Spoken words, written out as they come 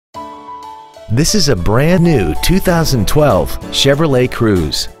This is a brand new 2012 Chevrolet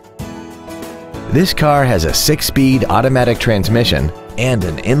Cruze. This car has a 6-speed automatic transmission and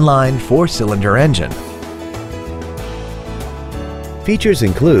an inline 4-cylinder engine. Features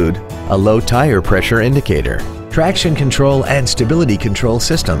include a low tire pressure indicator, traction control and stability control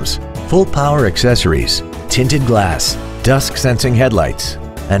systems, full power accessories, tinted glass, dusk sensing headlights,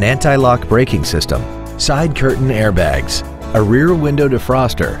 an anti-lock braking system, side curtain airbags, a rear window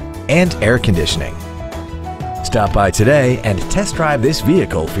defroster, and air conditioning. Stop by today and test drive this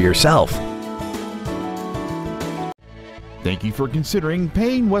vehicle for yourself. Thank you for considering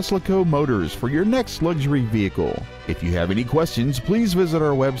PayneWeslacoMotors for your next luxury vehicle. If you have any questions, please visit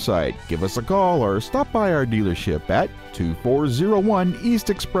our website, give us a call, or stop by our dealership at 2401 East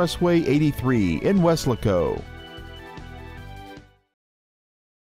Expressway 83 in Weslaco.